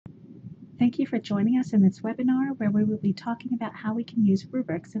Thank you for joining us in this webinar where we will be talking about how we can use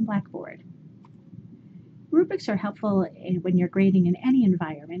rubrics in Blackboard. Rubrics are helpful when you're grading in any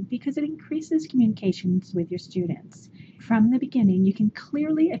environment because it increases communications with your students. From the beginning, you can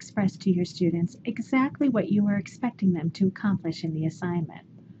clearly express to your students exactly what you are expecting them to accomplish in the assignment.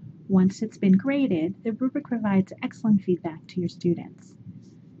 Once it's been graded, the rubric provides excellent feedback to your students.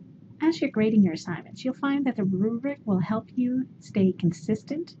 As you're grading your assignments, you'll find that the rubric will help you stay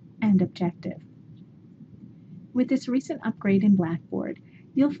consistent and objective. With this recent upgrade in Blackboard,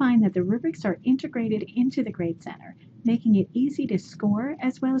 you'll find that the rubrics are integrated into the Grade Center, making it easy to score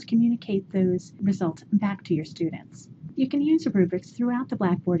as well as communicate those results back to your students. You can use rubrics throughout the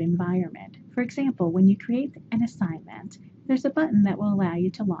Blackboard environment. For example, when you create an assignment, there's a button that will allow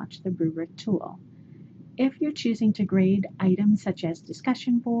you to launch the rubric tool. If you're choosing to grade items such as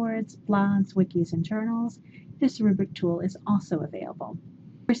discussion boards, blogs, wikis, and journals, this rubric tool is also available.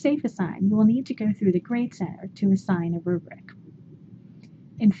 For Safe Assign, you will need to go through the Grade Center to assign a rubric.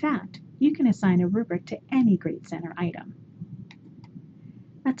 In fact, you can assign a rubric to any Grade Center item.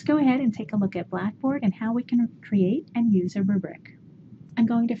 Let's go ahead and take a look at Blackboard and how we can create and use a rubric. I'm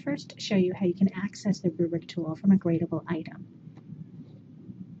going to first show you how you can access the rubric tool from a gradable item.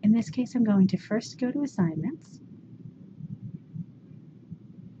 In this case, I'm going to first go to Assignments.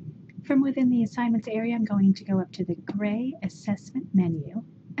 From within the Assignments area, I'm going to go up to the gray Assessment menu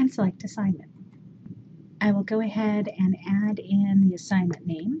and select Assignment. I will go ahead and add in the assignment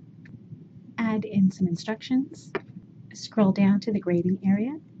name, add in some instructions, scroll down to the grading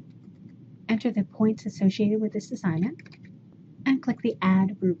area, enter the points associated with this assignment, and click the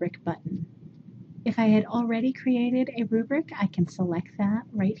Add Rubric button. If I had already created a rubric, I can select that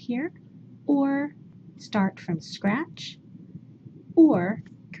right here, or start from scratch, or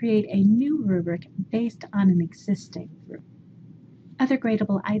create a new rubric based on an existing rubric. Other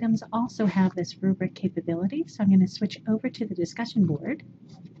gradable items also have this rubric capability, so I'm going to switch over to the discussion board,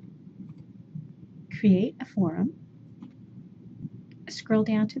 create a forum, scroll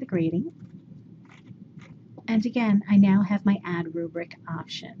down to the grading, and again, I now have my Add Rubric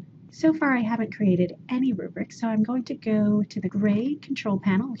option. So far, I haven't created any rubric, so I'm going to go to the gray control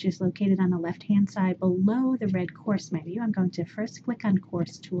panel, which is located on the left-hand side below the red course menu. I'm going to first click on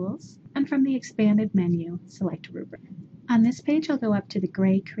Course Tools, and from the expanded menu, select Rubric. On this page, I'll go up to the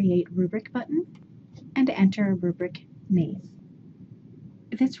gray Create Rubric button and enter a rubric name.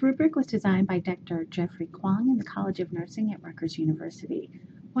 This rubric was designed by Dr. Jeffrey Kwong in the College of Nursing at Rutgers University.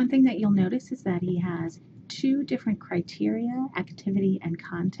 One thing that you'll notice is that he has two different criteria, activity and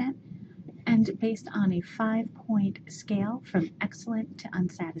content, and based on a 5-point scale from excellent to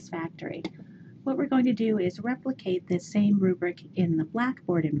unsatisfactory. What we're going to do is replicate this same rubric in the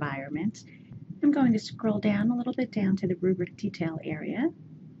Blackboard environment. I'm going to scroll down a little bit down to the rubric detail area.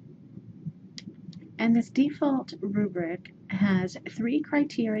 And this default rubric has 3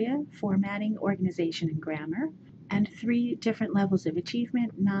 criteria: formatting, organization, and grammar, and 3 different levels of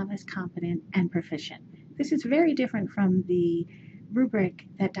achievement: novice, competent, and proficient. This is very different from the rubric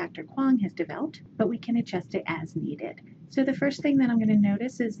that Dr. Kwong has developed, but we can adjust it as needed. So the first thing that I'm going to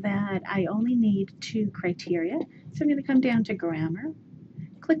notice is that I only need 2 criteria. So I'm going to come down to grammar,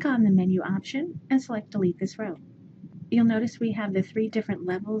 click on the menu option, and select Delete this row. You'll notice we have the 3 different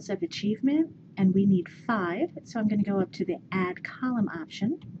levels of achievement, and we need 5. So I'm going to go up to the Add Column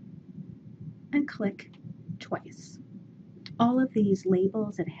option and click twice. All of these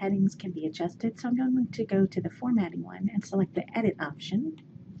labels and headings can be adjusted, so I'm going to go to the formatting one and select the Edit option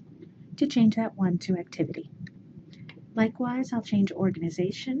to change that one to Activity. Likewise, I'll change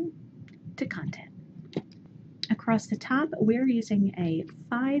Organization to Content. Across the top, we're using a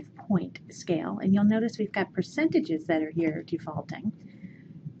 5-point scale, and you'll notice we've got percentages that are here defaulting.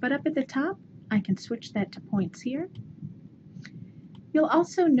 But up at the top, I can switch that to points here. You'll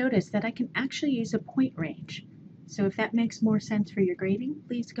also notice that I can actually use a point range. So if that makes more sense for your grading,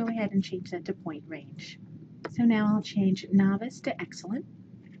 please go ahead and change that to point range. So now I'll change novice to excellent,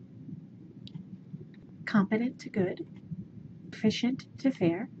 competent to good, proficient to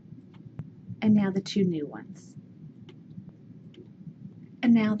fair, and now the 2 new ones.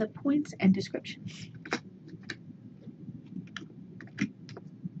 And now the points and descriptions.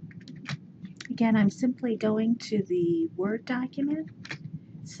 Again, I'm simply going to the Word document,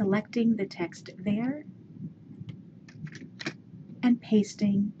 selecting the text there, and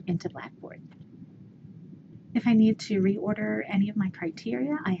pasting into Blackboard. If I need to reorder any of my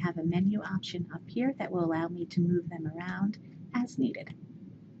criteria, I have a menu option up here that will allow me to move them around as needed.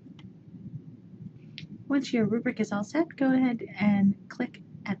 Once your rubric is all set, go ahead and click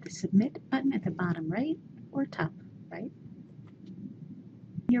at the Submit button at the bottom right or top right.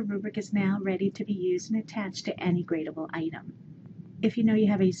 Your rubric is now ready to be used and attached to any gradable item. If you know you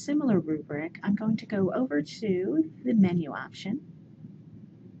have a similar rubric, I'm going to go over to the menu option,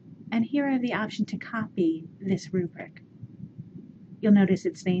 and here I have the option to copy this rubric. You'll notice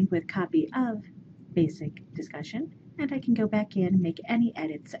it's named with copy of basic discussion, and I can go back in and make any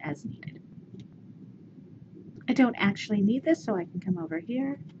edits as needed. I don't actually need this, so I can come over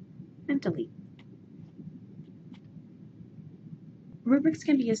here and delete. Rubrics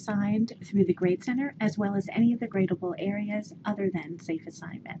can be assigned through the Grade Center as well as any of the gradable areas other than Safe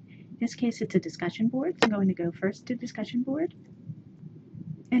Assignment. In this case, it's a discussion board, so I'm going to go first to discussion board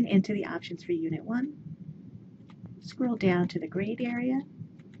and into the options for Unit 1. Scroll down to the grade area,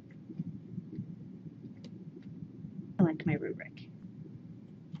 select my rubric,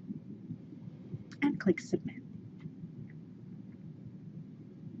 and click Submit.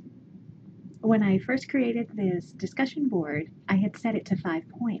 When I first created this discussion board, I had set it to 5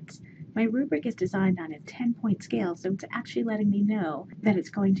 points. My rubric is designed on a 10-point scale, so it's actually letting me know that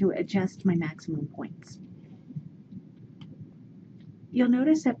it's going to adjust my maximum points. You'll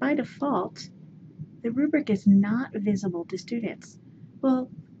notice that by default, the rubric is not visible to students.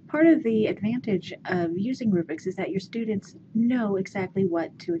 Well, part of the advantage of using rubrics is that your students know exactly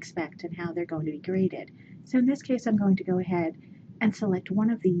what to expect and how they're going to be graded. So in this case, I'm going to go ahead and select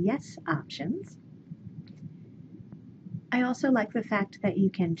one of the Yes options. I also like the fact that you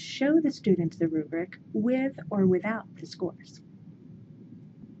can show the students the rubric with or without the scores.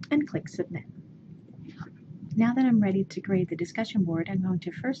 And click Submit. Now that I'm ready to grade the discussion board, I'm going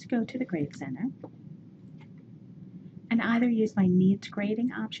to first go to the Grade Center and either use my Needs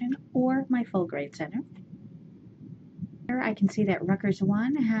Grading option or my Full Grade Center. Here I can see that Rutgers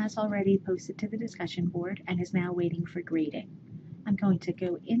 1 has already posted to the discussion board and is now waiting for grading. I'm going to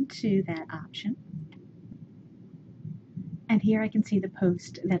go into that option, and here I can see the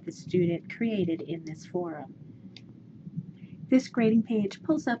post that the student created in this forum. This grading page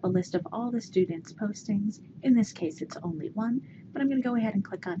pulls up a list of all the students' postings. In this case, it's only one, but I'm going to go ahead and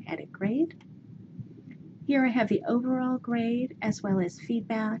click on Edit Grade. Here I have the overall grade as well as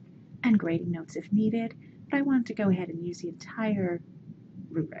feedback and grading notes if needed, but I want to go ahead and use the entire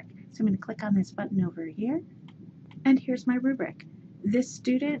rubric. So I'm going to click on this button over here, and here's my rubric. This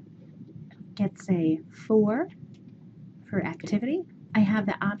student gets a 4 for activity. I have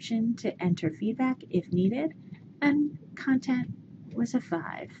the option to enter feedback if needed, and content was a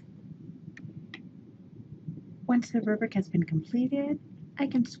 5. Once the rubric has been completed, I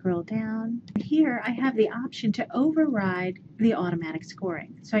can scroll down. Here I have the option to override the automatic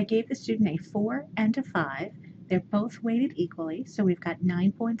scoring. So I gave the student a 4 and a 5. They're both weighted equally, so we've got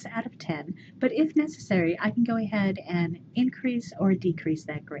 9 points out of 10. But if necessary, I can go ahead and increase or decrease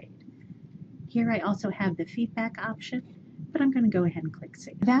that grade. Here I also have the feedback option, but I'm going to go ahead and click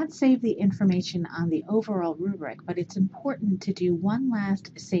Save. That saved the information on the overall rubric, but it's important to do one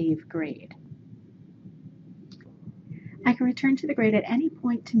last save grade. I can return to the grade at any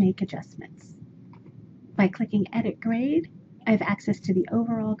point to make adjustments. By clicking Edit Grade, I have access to the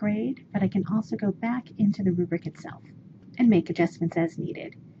overall grade, but I can also go back into the rubric itself and make adjustments as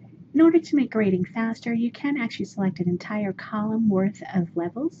needed. In order to make grading faster, you can actually select an entire column worth of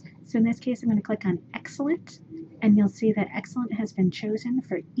levels. So in this case, I'm going to click on Excellent, and you'll see that Excellent has been chosen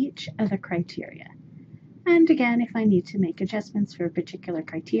for each of the criteria. And again, if I need to make adjustments for a particular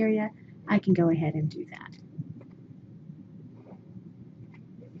criteria, I can go ahead and do that.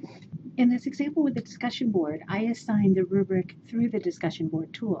 In this example with the discussion board, I assigned the rubric through the discussion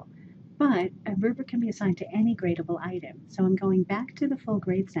board tool, but a rubric can be assigned to any gradable item. So I'm going back to the Full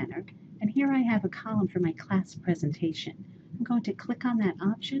Grade Center, and here I have a column for my class presentation. I'm going to click on that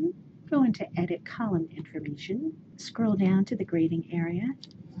option, go into Edit Column Information, scroll down to the grading area,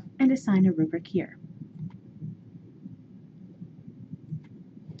 and assign a rubric here.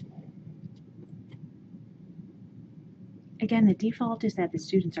 Again, the default is that the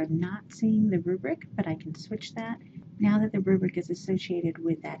students are not seeing the rubric, but I can switch that. Now that the rubric is associated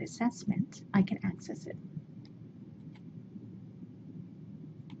with that assessment, I can access it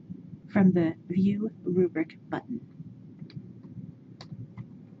from the View Rubric button.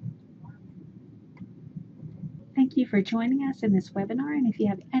 Thank you for joining us in this webinar, and if you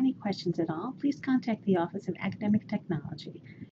have any questions at all, please contact the Office of Academic Technology.